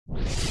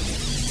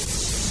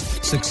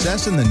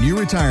Success in the New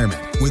Retirement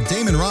with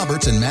Damon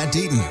Roberts and Matt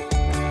Deaton.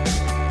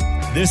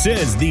 This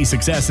is the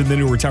Success in the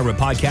New Retirement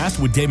podcast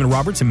with Damon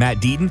Roberts and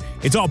Matt Deaton.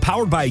 It's all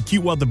powered by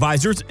Acute Wealth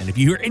Advisors. And if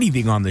you hear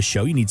anything on this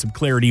show you need some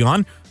clarity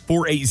on,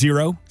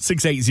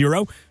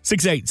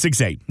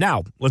 480-680-6868.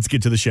 Now, let's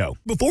get to the show.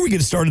 Before we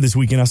get started this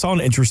weekend, I saw an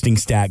interesting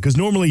stat because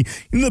normally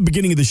in the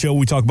beginning of the show,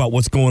 we talk about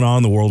what's going on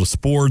in the world of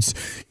sports,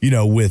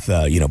 with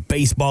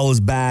baseball is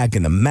back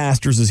and the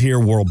Masters is here.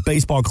 World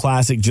Baseball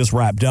Classic just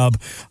wrapped up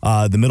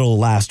the middle of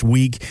last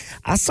week.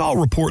 I saw a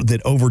report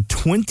that over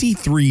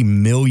 23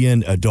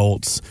 million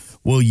adults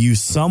will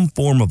use some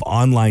form of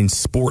online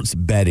sports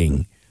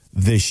betting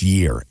this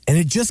year, and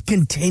it just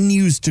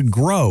continues to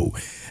grow.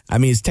 I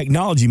mean, as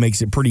technology makes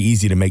it pretty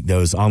easy to make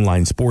those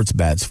online sports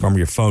bets from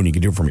your phone. You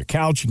can do it from your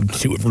couch. You can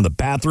do it from the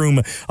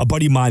bathroom. A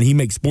buddy of mine, he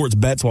makes sports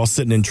bets while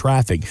sitting in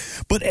traffic.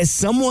 But as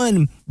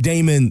someone,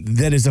 Damon,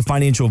 that is a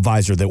financial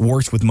advisor that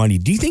works with money,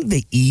 do you think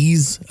the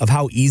ease of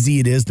how easy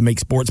it is to make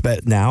sports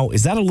bet now,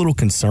 is that a little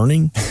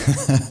concerning?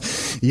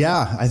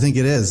 Yeah, I think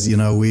it is.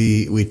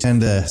 We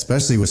tend to,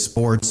 especially with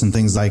sports and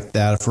things like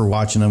that, if we're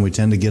watching them, we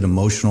tend to get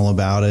emotional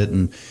about it.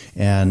 And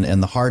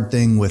the hard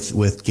thing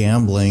with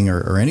gambling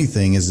or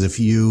anything is if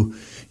you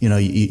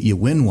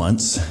win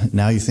once,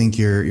 now you think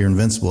you're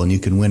invincible and you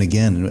can win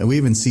again. And we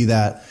even see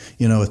that,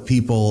 with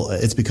people,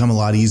 it's become a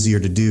lot easier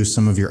to do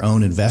some of your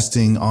own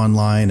investing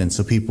online. And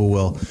so people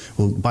will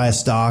buy a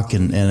stock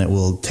and it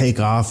will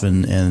take off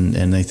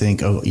and they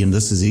think,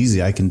 this is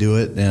easy, I can do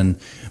it.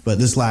 But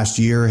this last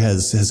year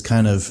has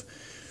kind of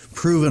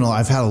proven.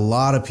 I've had a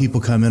lot of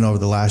people come in over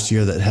the last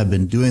year that have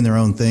been doing their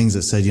own things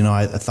that said,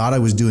 I thought I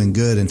was doing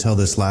good until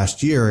this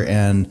last year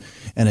and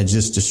it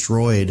just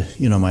destroyed,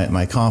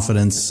 my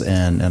confidence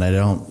and I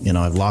don't,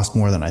 I've lost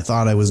more than I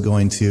thought I was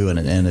going to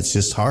and it's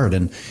just hard.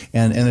 And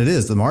it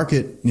is. The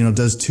market,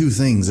 does two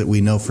things that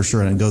we know for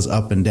sure, and it goes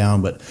up and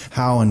down, but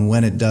how and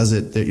when it does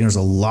it, there's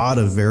a lot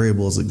of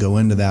variables that go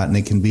into that, and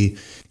it can be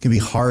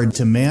hard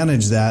to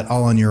manage that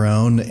all on your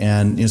own.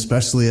 And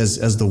especially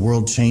as the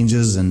world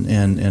changes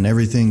and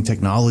everything,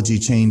 technology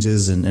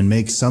changes and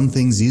makes some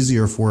things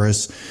easier for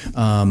us,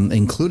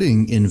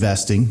 including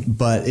investing,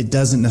 but it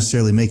doesn't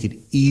necessarily make it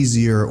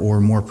easier or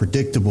more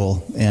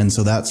predictable. And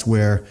so that's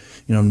where,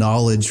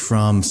 knowledge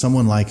from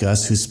someone like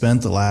us who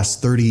spent the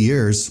last 30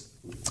 years,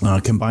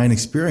 combined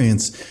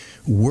experience,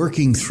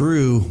 working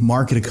through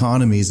market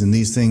economies and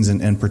these things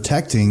and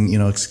protecting,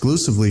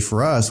 exclusively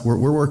for us, we're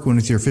working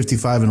with your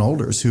 55 and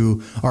olders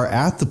who are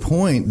at the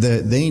point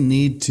that they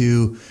need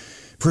to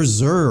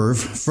preserve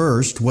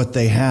first what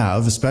they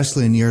have,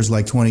 especially in years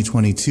like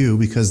 2022,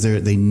 because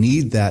they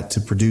need that to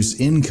produce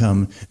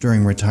income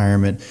during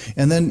retirement,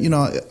 and then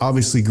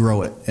obviously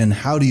grow it. And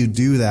how do you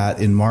do that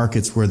in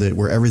markets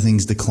where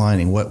everything's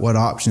declining? What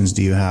options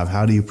do you have?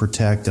 How do you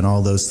protect and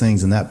all those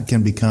things? And that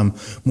can become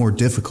more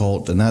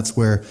difficult. And that's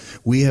where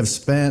we have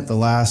spent the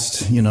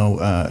last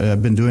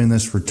I've been doing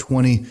this for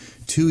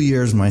 22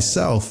 years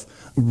myself,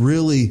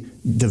 really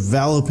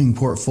developing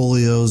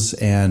portfolios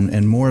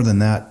and more than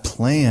that,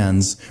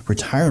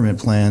 retirement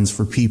plans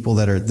for people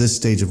that are at this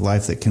stage of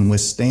life that can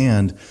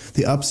withstand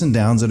the ups and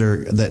downs that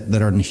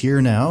are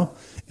here now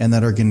and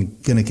that are going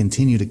to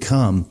continue to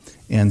come.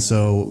 And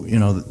so,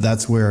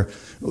 that's where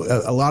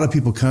a lot of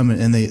people come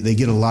and they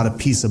get a lot of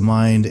peace of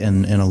mind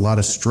and a lot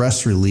of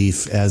stress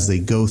relief as they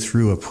go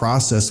through a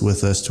process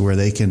with us to where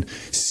they can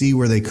see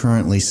where they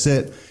currently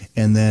sit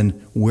and then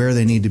where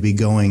they need to be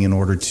going in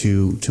order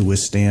to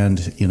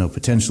withstand,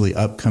 potentially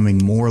upcoming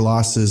more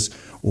losses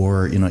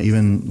or,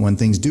 even when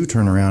things do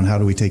turn around, how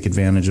do we take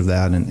advantage of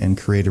that and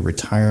create a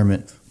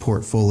retirement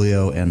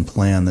portfolio and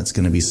plan that's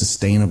going to be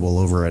sustainable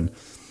over a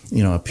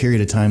period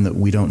of time that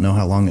we don't know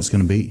how long it's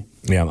going to be.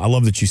 Yeah, I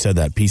love that you said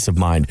that, peace of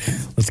mind.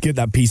 Let's get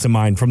that peace of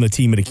mind from the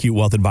team at Acute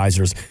Wealth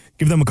Advisors.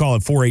 Give them a call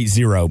at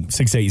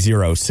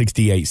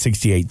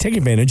 480-680-6868. Take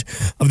advantage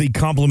of the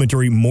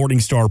complimentary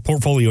Morningstar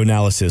portfolio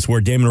analysis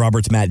where Damon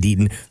Roberts, Matt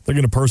Deaton, they're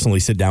going to personally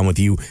sit down with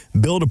you,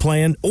 build a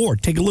plan, or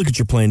take a look at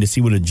your plan to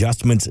see what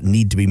adjustments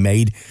need to be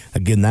made.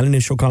 Again, that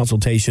initial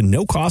consultation,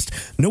 no cost,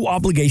 no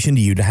obligation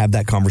to you to have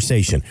that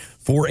conversation.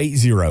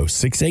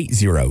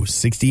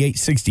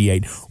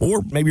 480-680-6868.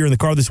 Or maybe you're in the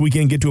car this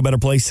weekend, get to a better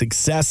place,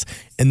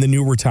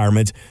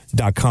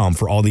 successinthenewretirement.com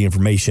for all the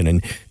information.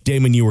 And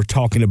Damon, you were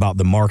talking about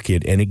the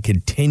market and it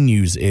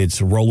continues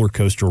its roller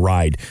coaster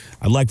ride.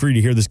 I'd like for you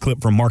to hear this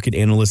clip from market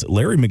analyst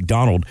Larry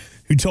McDonald,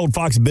 who told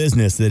Fox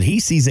Business that he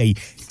sees a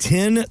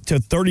 10 to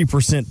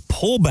 30%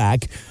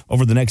 pullback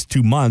over the next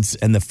 2 months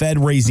and the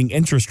Fed raising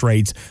interest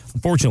rates.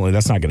 Unfortunately,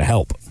 that's not going to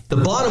help. The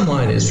bottom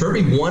line is for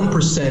every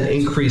 1%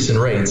 increase in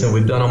rates, and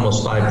we've done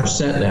almost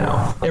 5%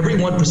 now, every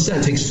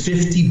 1% takes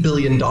 $50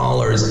 billion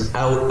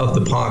out of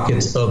the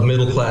pockets of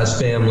middle-class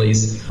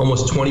families.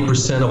 Almost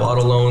 20% of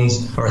auto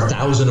loans are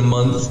 $1,000 a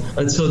month.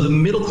 And so the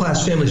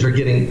middle-class families are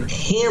getting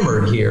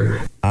hammered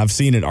here. I've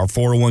seen it. Our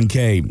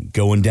 401k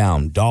going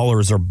down.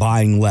 Dollars are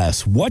buying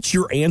less. What's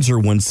your answer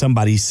when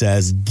somebody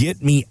says,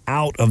 get me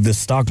out of the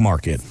stock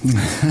market?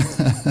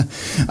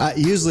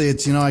 Usually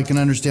it's, I can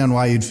understand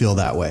why you'd feel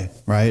that way,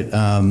 right?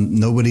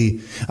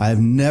 I've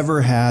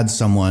never had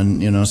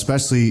someone,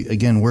 especially,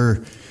 again,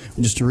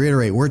 just to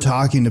reiterate, we're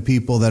talking to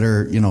people that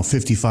are,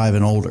 55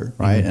 and older,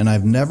 right? Mm-hmm. And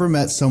I've never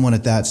met someone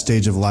at that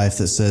stage of life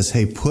that says,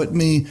 hey, put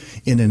me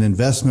in an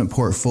investment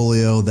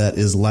portfolio that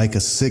is like a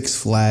Six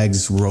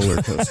Flags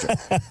roller coaster,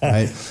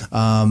 right?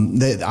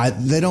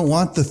 They don't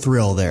want the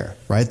thrill there,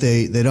 right?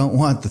 They don't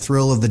want the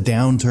thrill of the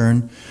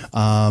downturn,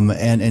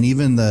 and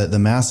even the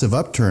massive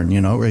upturn,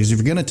 because if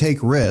you're going to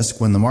take risk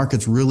when the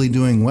market's really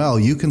doing well,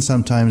 you can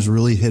sometimes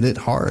really hit it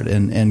hard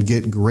and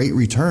get great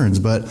returns.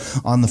 But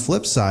on the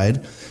flip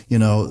side,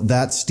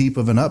 that steep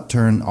of an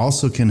upturn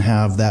also can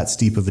have that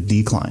steep of a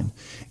decline.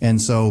 And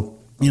so,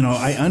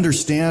 I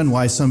understand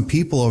why some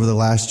people over the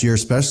last year,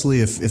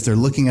 especially if they're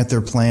looking at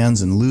their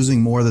plans and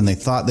losing more than they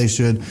thought they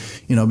should,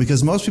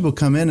 because most people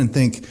come in and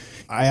think,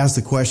 I ask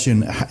the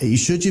question,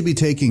 should you be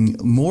taking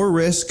more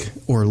risk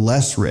or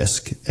less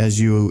risk as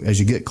you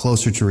get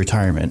closer to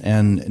retirement?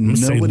 And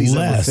nobody's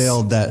ever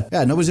failed that.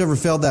 Yeah, nobody's ever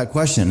failed that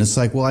question. It's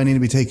like, well, I need to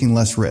be taking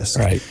less risk.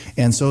 Right.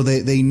 And so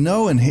they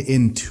know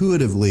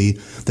intuitively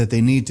that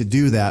they need to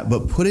do that,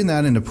 but putting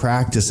that into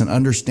practice and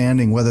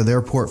understanding whether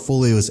their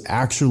portfolio is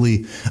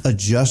actually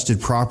adjusted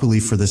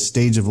properly for the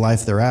stage of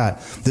life they're at.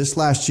 This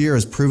last year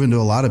has proven to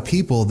a lot of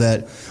people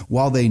that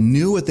while they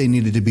knew what they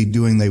needed to be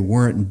doing, they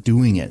weren't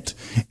doing it.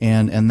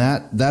 And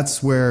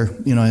that's where,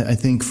 I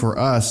think for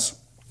us,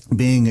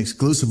 being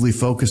exclusively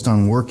focused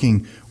on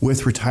working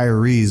with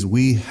retirees,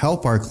 we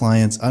help our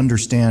clients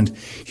understand,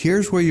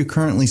 here's where you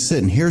currently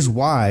sit, and here's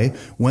why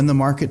when the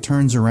market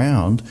turns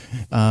around,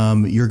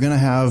 you're going to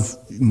have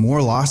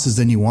more losses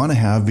than you want to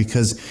have,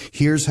 because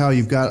here's how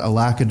you've got a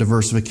lack of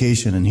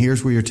diversification, and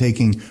here's where you're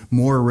taking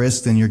more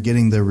risk than you're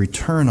getting the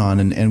return on.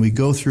 And we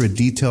go through a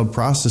detailed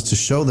process to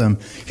show them,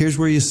 here's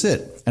where you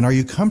sit, and are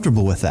you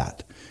comfortable with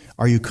that?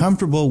 Are you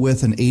comfortable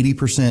with an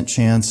 80%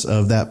 chance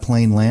of that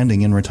plane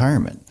landing in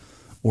retirement,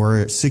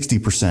 or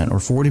 60% or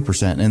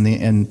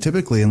 40%? And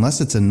typically,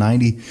 unless it's a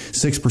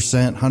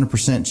 96%,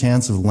 100%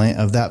 chance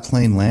of that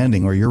plane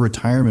landing or your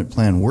retirement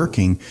plan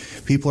working,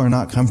 people are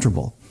not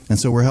comfortable. And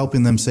so we're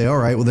helping them say, all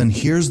right, well, then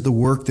here's the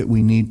work that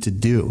we need to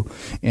do.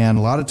 And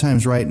a lot of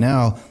times right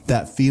now,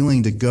 that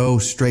feeling to go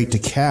straight to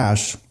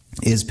cash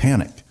is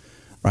panic.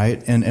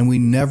 Right. And we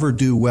never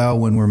do well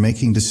when we're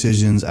making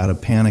decisions out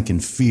of panic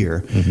and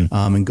fear,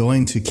 and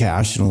going to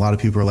cash. And a lot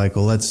of people are like,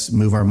 well, let's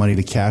move our money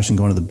to cash and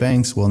go into the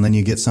banks. Well, and then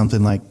you get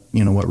something like,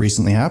 what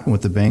recently happened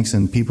with the banks,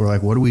 and people are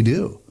like, what do we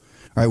do?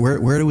 All right,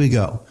 where do we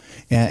go?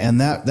 And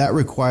that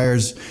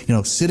requires,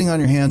 sitting on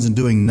your hands and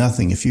doing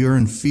nothing. If you're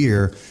in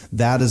fear,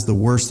 that is the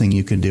worst thing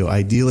you can do.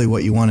 Ideally,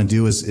 what you want to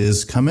do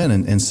is come in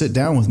and sit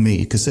down with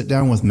me, sit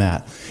down with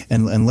Matt,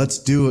 and let's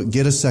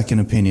get a second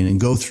opinion and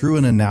go through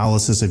an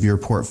analysis of your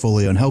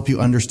portfolio and help you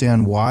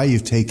understand why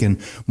you've taken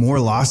more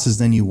losses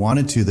than you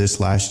wanted to this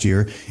last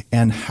year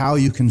and how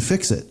you can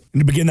fix it. And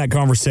to begin that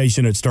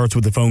conversation, it starts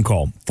with a phone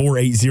call,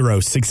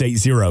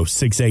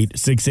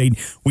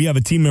 480-680-6868. We have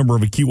a team member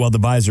of Acute Wealth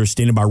Advisors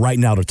standing by right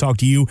now to talk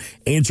to you,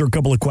 answer a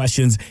couple of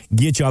questions,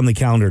 get you on the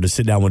calendar to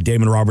sit down with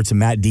Damon Roberts and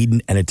Matt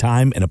Deaton at a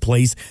time and a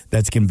place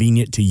that's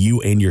convenient to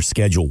you and your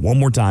schedule. One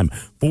more time,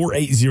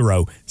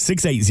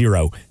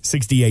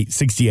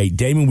 480-680-6868.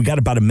 Damon, we got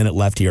about a minute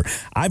left here.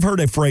 I've heard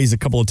a phrase a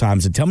couple of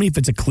times, and tell me if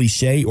it's a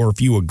cliche or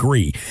if you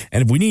agree.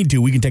 And if we need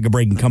to, we can take a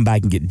break and come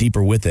back and get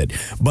deeper with it.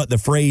 But the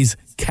phrase,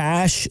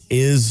 cash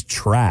is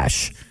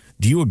trash.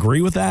 Do you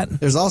agree with that?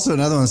 There's also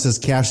another one that says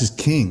cash is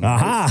king.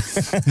 Aha.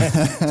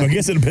 So I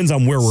guess it depends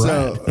on where we're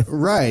at.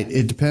 Right.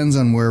 It depends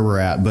on where we're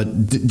at.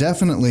 But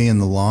definitely in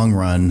the long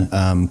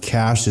run,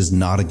 cash is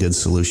not a good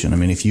solution. I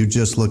mean, if you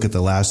just look at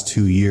the last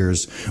 2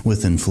 years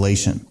with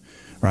inflation,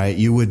 right,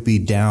 you would be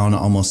down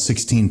almost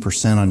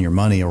 16% on your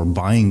money or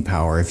buying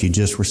power if you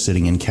just were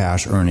sitting in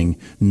cash earning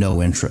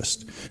no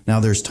interest. Now,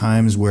 there's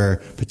times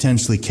where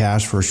potentially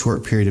cash for a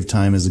short period of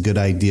time is a good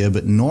idea,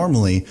 but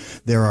normally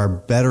there are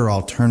better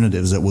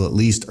alternatives that will at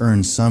least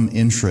earn some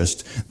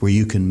interest where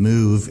you can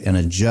move and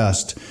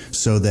adjust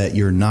so that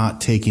you're not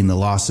taking the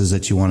losses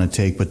that you want to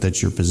take, but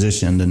that you're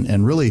positioned.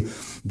 And really,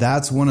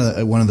 that's one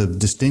of the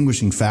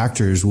distinguishing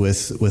factors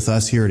with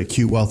us here at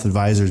Acute Wealth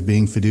Advisors,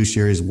 being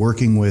fiduciaries,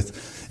 working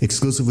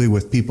exclusively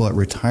with people at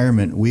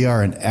retirement. We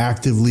are an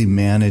actively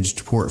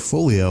managed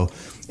portfolio.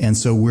 And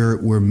so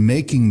we're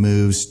making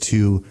moves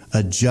to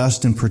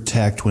adjust and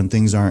protect when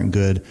things aren't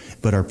good,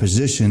 but are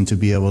positioned to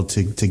be able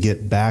to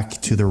get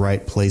back to the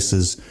right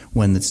places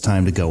when it's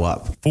time to go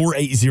up.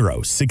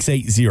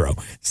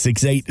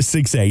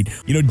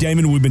 480-680-6868.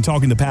 Damon, we've been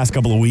talking the past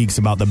couple of weeks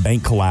about the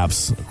bank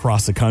collapse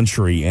across the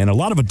country, and a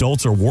lot of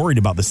adults are worried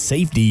about the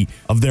safety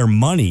of their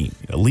money,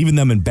 leaving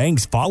them in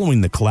banks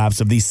following the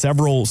collapse of these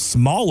several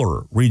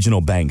smaller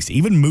regional banks.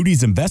 Even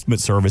Moody's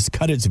Investment Service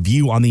cut its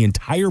view on the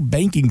entire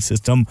banking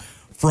system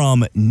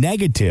from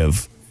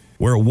negative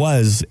where it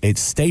was, it's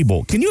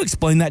stable. Can you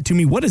explain that to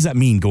me? What does that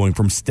mean, going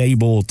from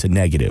stable to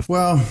negative?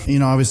 Well,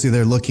 obviously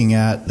they're looking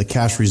at the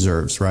cash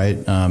reserves, right?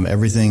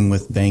 Everything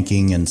with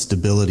banking and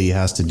stability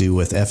has to do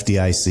with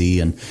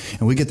FDIC. And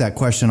we get that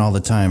question all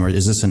the time, or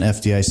is this an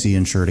FDIC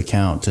insured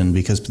account? And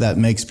because that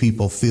makes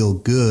people feel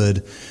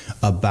good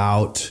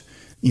about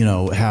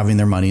having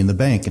their money in the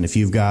bank. And if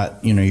you've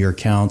got, your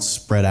accounts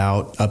spread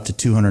out up to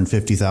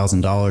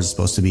 $250,000, it's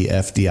supposed to be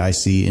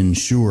FDIC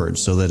insured,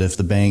 so that if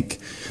the bank,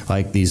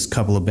 like these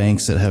couple of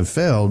banks that have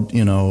failed,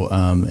 and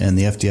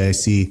the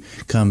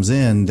FDIC comes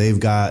in,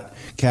 they've got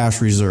cash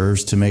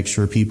reserves to make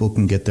sure people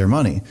can get their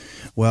money.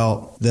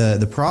 Well,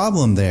 the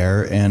problem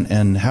there,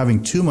 and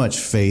having too much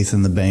faith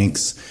in the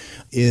banks,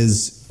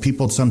 is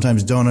people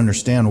sometimes don't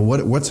understand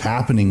what's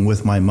happening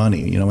with my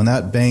money. when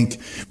that bank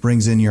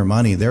brings in your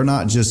money, they're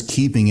not just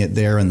keeping it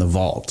there in the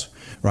vault,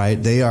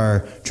 right? They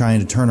are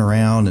trying to turn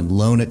around and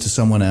loan it to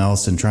someone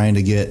else and trying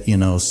to get,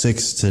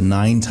 6 to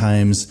 9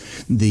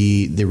 times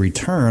the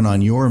return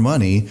on your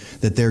money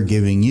that they're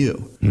giving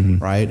you,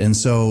 right? And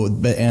so,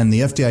 and the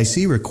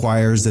FDIC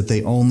requires that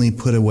they only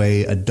put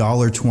away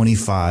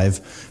 $1.25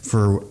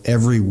 for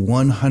every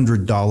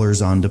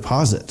 $100 on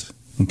deposit.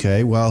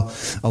 Okay, well,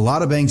 a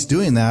lot of banks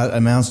doing that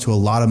amounts to a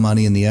lot of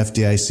money in the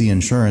FDIC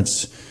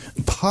insurance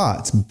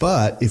pot.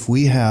 But if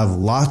we have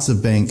lots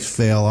of banks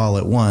fail all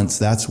at once,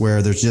 that's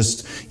where there's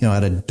just,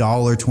 at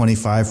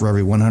 $1.25 for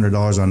every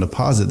 $100 on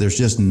deposit, there's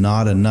just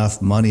not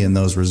enough money in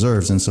those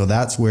reserves. And so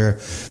that's where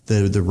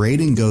the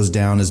rating goes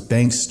down. As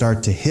banks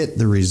start to hit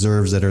the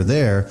reserves that are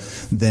there,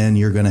 then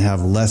you're going to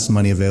have less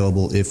money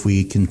available if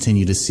we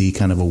continue to see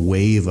kind of a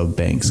wave of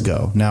banks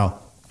go. Now,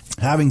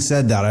 having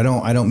said that, I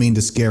don't mean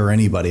to scare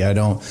anybody.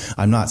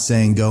 I'm not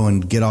saying go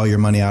and get all your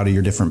money out of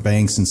your different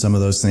banks and some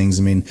of those things.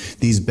 I mean,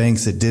 these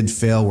banks that did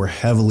fail were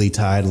heavily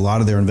tied. A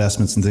lot of their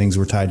investments and things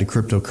were tied to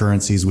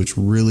cryptocurrencies, which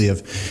really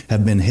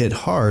have been hit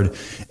hard.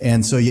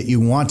 And so you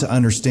want to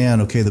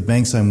understand, okay, the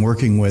banks I'm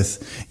working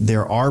with,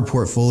 there are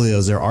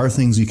portfolios, there are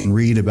things you can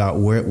read about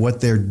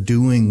what they're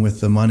doing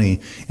with the money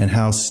and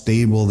how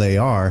stable they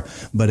are.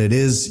 But it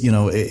is,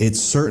 it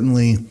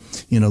certainly,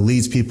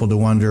 leads people to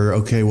wonder,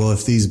 okay, well,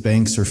 if these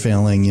banks are failing,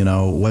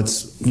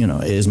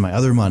 is my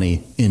other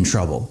money in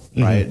trouble,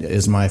 right?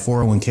 Is my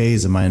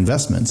 401ks and my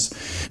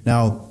investments.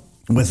 Now,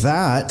 with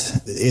that,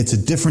 it's a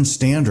different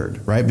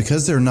standard, right?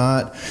 Because they're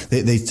not,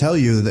 they tell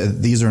you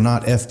that these are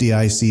not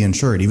FDIC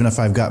insured. Even if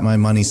I've got my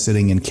money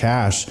sitting in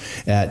cash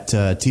at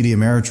TD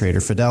Ameritrade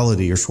or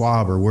Fidelity or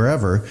Schwab or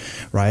wherever,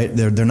 right?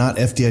 They're not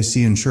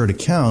FDIC insured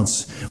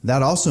accounts.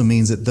 That also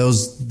means that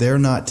they're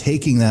not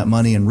taking that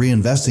money and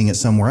reinvesting it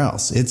somewhere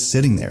else. It's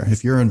sitting there.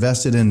 If you're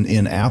invested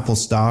in Apple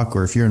stock,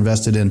 or if you're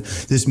invested in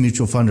this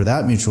mutual fund or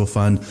that mutual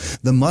fund,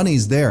 the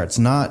money's there. It's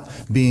not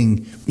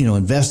being,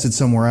 invested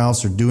somewhere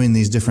else or doing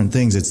these different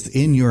things. It's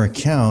in your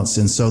accounts.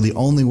 And so the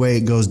only way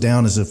it goes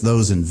down is if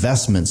those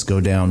investments go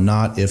down,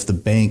 not if the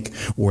bank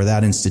or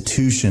that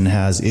institution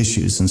has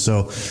issues. And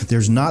so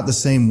there's not the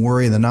same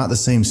worry, they're not the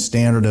same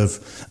standard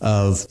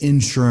of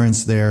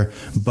insurance there,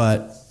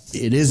 but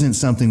it isn't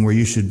something where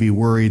you should be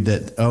worried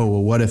that,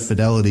 what if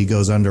Fidelity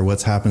goes under?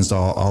 What happens to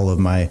all of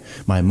my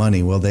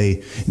money? Well,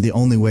 the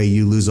only way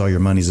you lose all your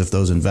money is if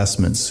those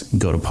investments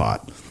go to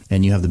pot.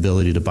 And you have the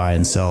ability to buy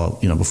and sell,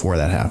 before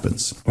that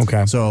happens.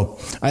 Okay. So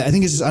I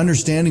think it's just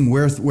understanding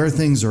where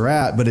things are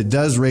at, but it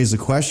does raise the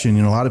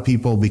question. A lot of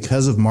people,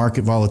 because of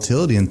market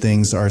volatility and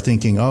things, are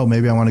thinking,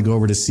 maybe I want to go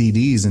over to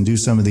CDs and do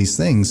some of these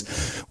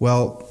things.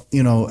 Well,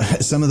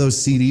 some of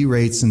those CD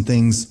rates and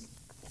things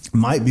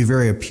might be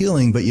very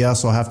appealing, but you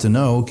also have to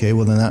know, okay,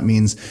 well, then that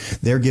means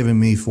they're giving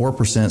me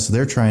 4%, so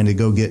they're trying to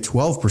go get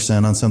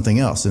 12% on something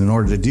else. And in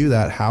order to do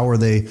that, how are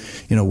they,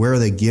 where are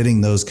they getting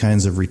those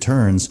kinds of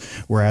returns?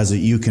 Whereas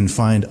you can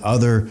find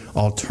other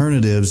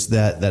alternatives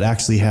that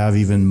actually have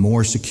even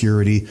more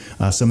security.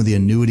 Some of the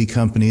annuity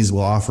companies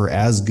will offer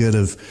as good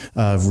of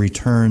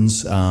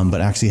returns,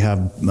 but actually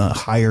have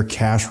higher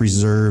cash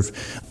reserve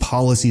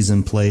policies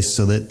in place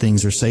so that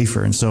things are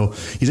safer. And so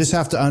you just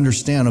have to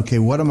understand, okay,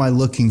 what am I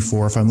looking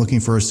for? If I'm looking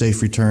for a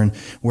safe return,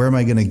 where am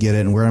I going to get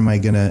it, and where am I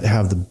going to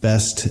have the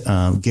best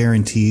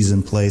guarantees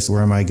in place?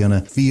 Where am I going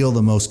to feel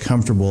the most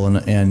comfortable,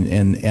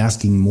 and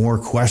asking more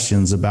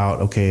questions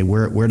about, okay,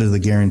 where do the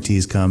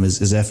guarantees come? Is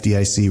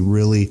FDIC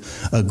really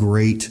a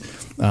great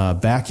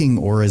backing,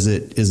 or is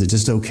it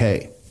just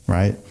okay,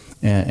 right?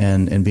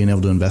 And being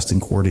able to invest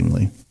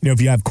accordingly. If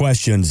you have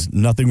questions,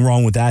 nothing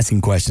wrong with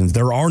asking questions.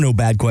 There are no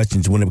bad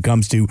questions when it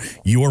comes to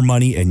your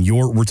money and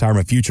your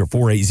retirement future.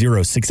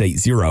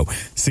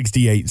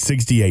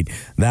 480-680-6868.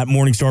 That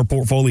Morningstar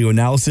portfolio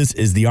analysis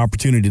is the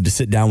opportunity to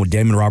sit down with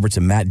Damon Roberts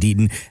and Matt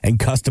Deaton and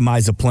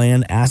customize a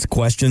plan, ask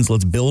questions.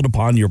 Let's build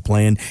upon your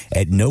plan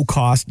at no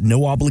cost,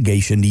 no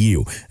obligation to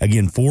you.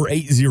 Again,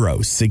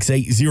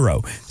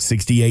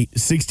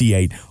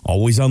 480-680-6868.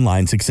 Always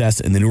online,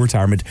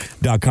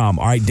 successintheNewRetirement.com.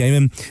 All right,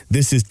 Damon,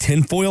 this is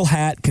Tinfoil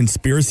Hat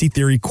Conspiracy conspiracy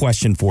theory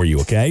question for you,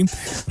 okay? And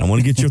I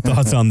want to get your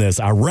thoughts on this.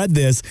 I read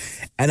this,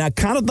 and I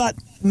kind of thought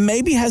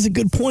maybe has a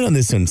good point on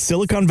this one.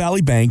 Silicon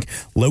Valley Bank,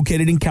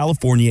 located in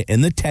California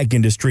in the tech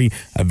industry,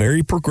 a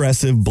very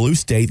progressive blue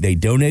state. They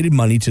donated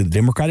money to the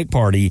Democratic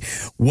Party.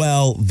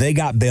 Well, they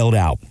got bailed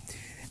out.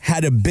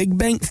 Had a big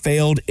bank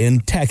failed in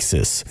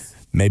Texas,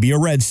 maybe a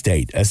red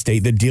state, a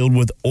state that dealt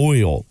with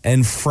oil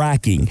and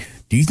fracking,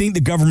 do you think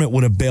the government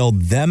would have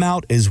bailed them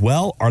out as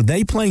well? Are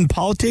they playing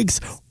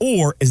politics,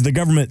 or is the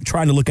government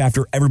trying to look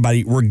after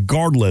everybody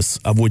regardless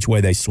of which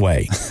way they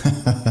sway?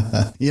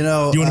 You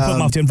know, do you want to put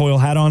my tinfoil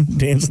hat on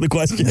to answer the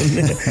question?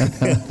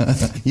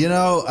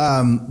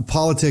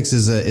 Politics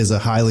is a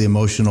highly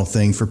emotional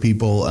thing for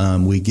people.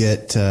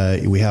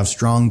 We have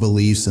strong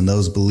beliefs, and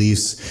those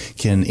beliefs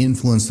can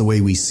influence the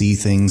way we see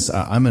things.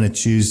 I'm going to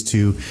choose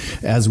to,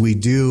 as we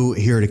do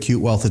here at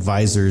Acute Wealth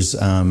Advisors,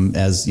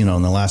 as you know,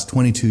 in the last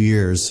 22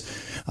 years.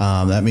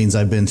 That means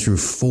I've been through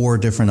 4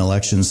 different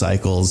election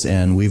cycles,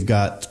 and we've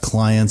got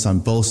clients on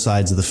both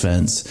sides of the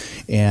fence.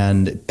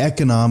 And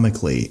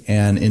economically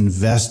and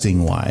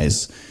investing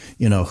wise,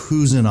 you know,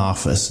 who's in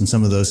office and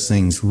some of those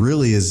things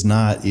really is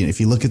not, you know,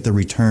 if you look at the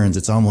returns,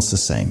 it's almost the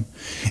same.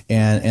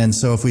 And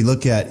so if we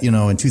look at, you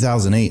know, in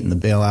 2008 and the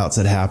bailouts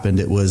that happened,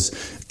 it was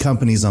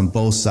companies on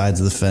both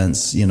sides of the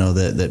fence, you know,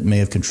 that may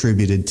have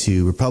contributed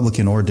to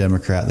Republican or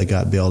Democrat that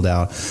got bailed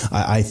out.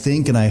 I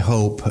think and I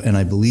hope and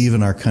I believe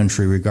in our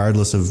country,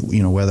 regardless of,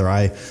 you know, whether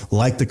I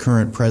like the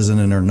current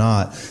president or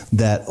not,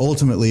 that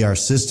ultimately our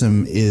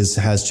system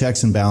has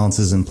checks and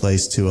balances in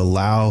place to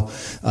allow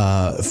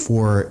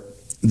for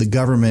the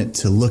government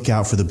to look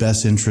out for the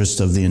best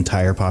interest of the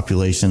entire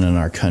population in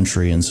our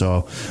country. And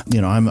so, you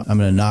know, I'm going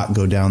to not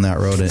go down that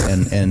road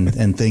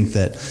and think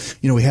that,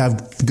 you know, we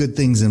have good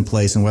things in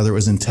place, and whether it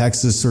was in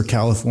Texas or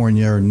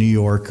California or New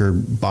York or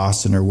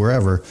Boston or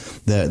wherever,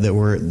 that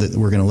we're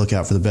going to look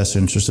out for the best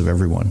interest of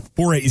everyone.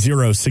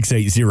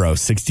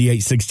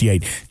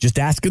 480-680-6868. Just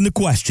asking the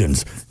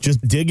questions,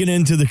 just digging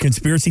into the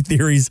conspiracy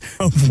theories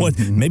of what,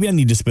 maybe I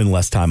need to spend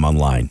less time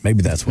online.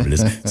 Maybe that's what it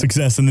is.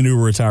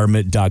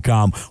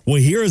 SuccessInTheNewRetirement.com. Well,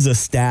 here is a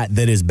stat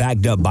that is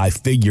backed up by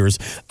figures.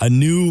 A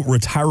new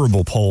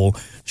Retirable poll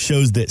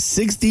shows that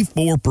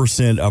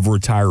 64% of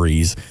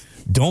retirees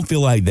don't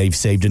feel like they've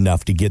saved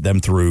enough to get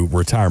them through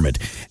retirement.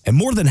 And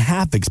more than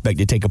half expect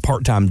to take a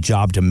part-time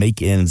job to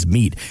make ends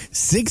meet.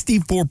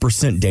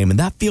 64%, Damon,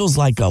 that feels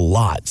like a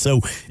lot.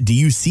 So do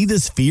you see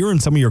this fear in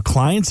some of your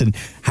clients? And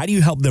how do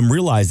you help them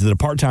realize that a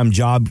part-time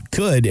job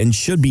could and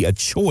should be a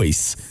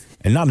choice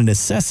and not a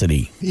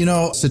necessity? You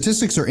know,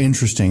 statistics are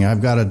interesting.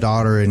 I've got a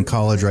daughter in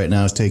college right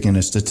now who's taking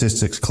a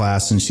statistics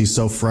class, and she's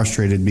so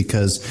frustrated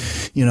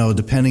because, you know,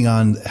 depending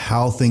on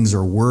how things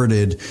are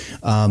worded,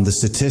 the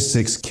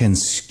statistics can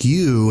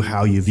skew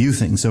how you view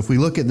things. So if we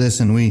look at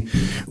this and we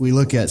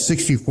look at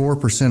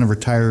 64% of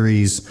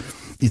retirees,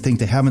 you think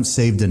they haven't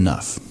saved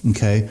enough.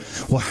 Okay.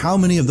 Well, how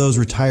many of those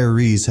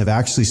retirees have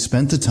actually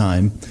spent the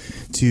time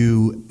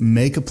to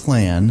make a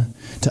plan,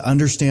 to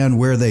understand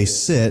where they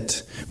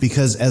sit?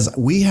 Because as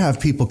we have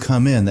people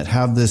come in that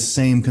have this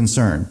same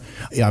concern,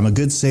 I'm a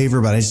good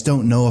saver, but I just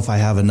don't know if I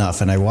have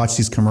enough. And I watch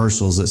these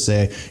commercials that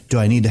say, do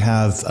I need to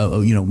have,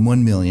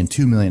 1 million,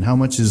 2 million? How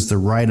much is the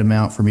right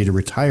amount for me to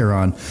retire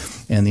on?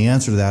 And the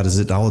answer to that is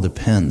it all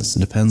depends.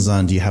 It depends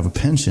on, do you have a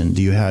pension?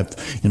 Do you have,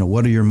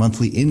 what are your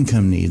monthly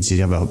income needs? Do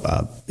you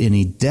have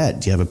any debt?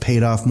 Do you have a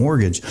paid off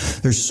mortgage?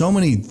 There's so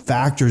many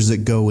factors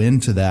that go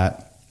into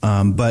that.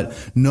 But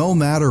no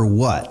matter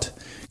what,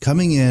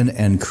 coming in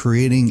and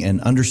creating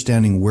and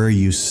understanding where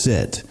you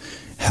sit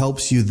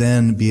helps you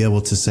then be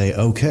able to say,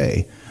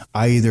 okay,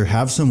 I either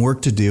have some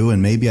work to do,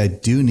 and maybe I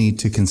do need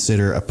to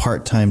consider a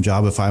part-time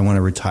job if I want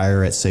to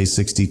retire at, say,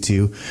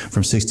 62,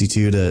 from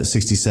 62 to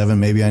 67.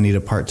 Maybe I need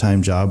a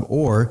part-time job.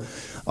 Or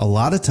a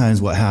lot of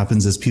times what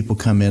happens is people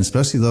come in,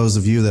 especially those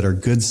of you that are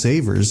good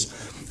savers,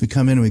 we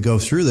come in and we go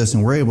through this,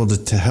 and we're able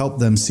to help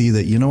them see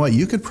that, you know what,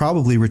 you could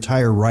probably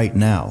retire right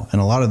now. And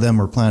a lot of them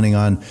are planning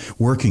on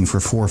working for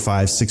 4,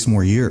 5, 6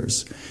 more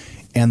years.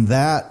 And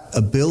that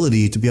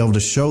ability to be able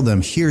to show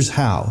them, here's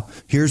how,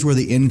 here's where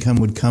the income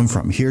would come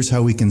from, here's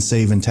how we can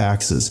save in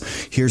taxes,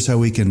 here's how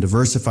we can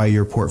diversify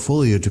your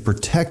portfolio to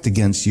protect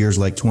against years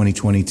like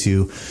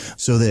 2022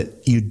 so that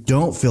you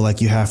don't feel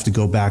like you have to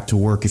go back to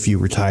work if you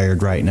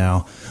retired right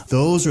now.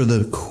 Those are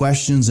the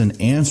questions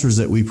and answers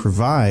that we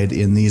provide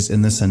in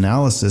this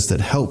analysis that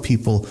help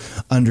people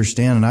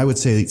understand. And I would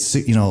say,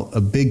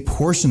 a big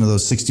portion of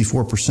those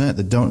 64%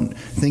 that don't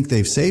think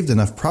they've saved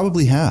enough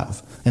probably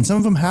have. And some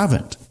of them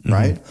haven't,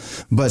 right?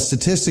 Mm-hmm. But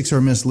statistics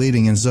are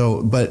misleading. And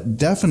so, but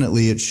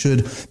definitely it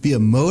should be a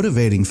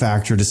motivating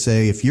factor to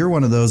say, if you're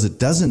one of those that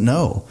doesn't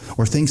know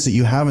or thinks that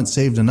you haven't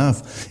saved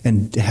enough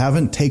and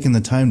haven't taken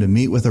the time to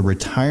meet with a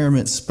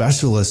retirement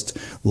specialist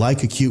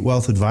like Acute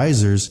Wealth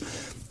Advisors,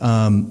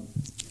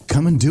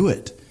 come and do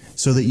it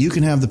so that you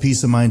can have the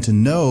peace of mind to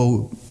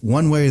know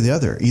one way or the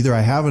other. Either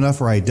I have enough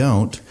or I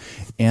don't.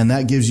 And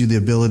that gives you the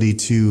ability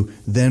to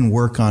then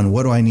work on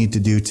what do I need to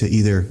do to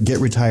either get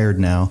retired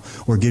now,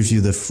 or gives you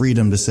the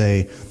freedom to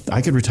say,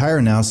 I could retire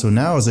now. So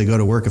now as I go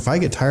to work, if I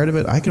get tired of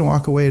it, I can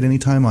walk away at any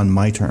time on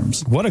my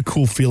terms. What a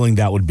cool feeling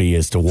that would be,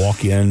 is to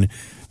walk in,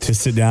 to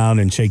sit down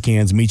and shake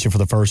hands, meet you for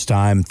the first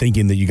time,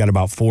 thinking that you got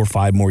about 4 or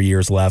 5 more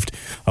years left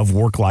of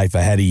work life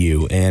ahead of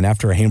you. And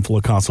after a handful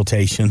of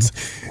consultations,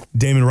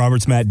 Damon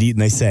Roberts, Matt Deaton,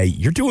 they say,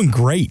 you're doing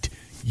great.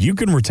 You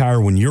can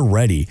retire when you're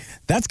ready.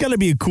 That's got to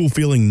be a cool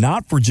feeling,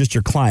 not for just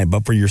your client,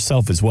 but for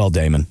yourself as well,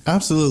 Damon.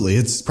 Absolutely.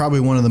 It's probably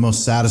one of the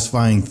most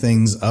satisfying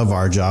things of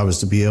our job, is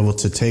to be able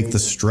to take the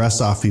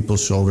stress off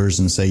people's shoulders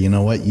and say, you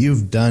know what,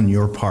 you've done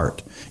your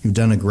part. You've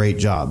done a great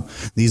job.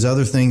 These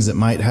other things that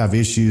might have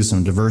issues,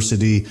 some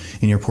diversity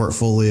in your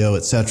portfolio,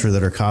 et cetera,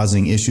 that are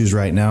causing issues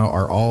right now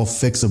are all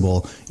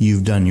fixable.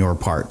 You've done your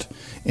part.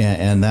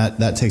 And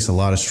that takes a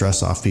lot of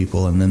stress off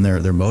people. And then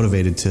they're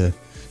motivated to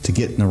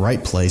get in the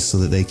right place so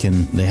that they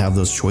have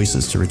those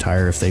choices to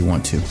retire if they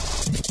want to.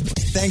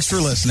 Thanks for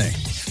listening.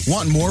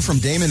 Want more from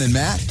Damon and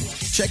Matt?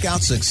 Check out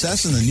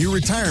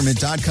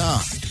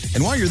successinthenewretirement.com.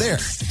 And while you're there,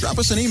 drop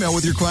us an email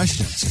with your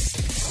questions.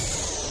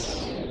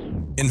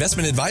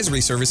 Investment advisory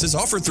services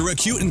offered through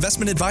Acute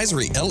Investment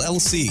Advisory,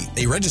 LLC,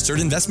 a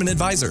registered investment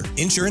advisor.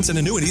 Insurance and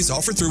annuities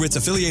offered through its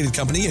affiliated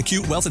company,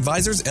 Acute Wealth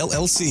Advisors,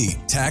 LLC.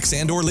 Tax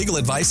and or legal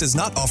advice is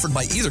not offered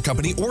by either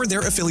company or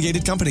their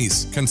affiliated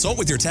companies. Consult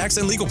with your tax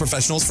and legal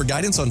professionals for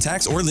guidance on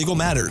tax or legal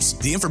matters.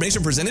 The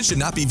information presented should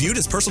not be viewed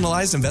as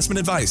personalized investment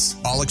advice.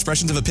 All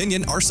expressions of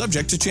opinion are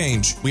subject to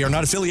change. We are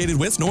not affiliated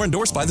with nor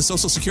endorsed by the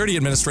Social Security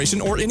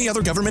Administration or any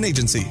other government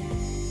agency.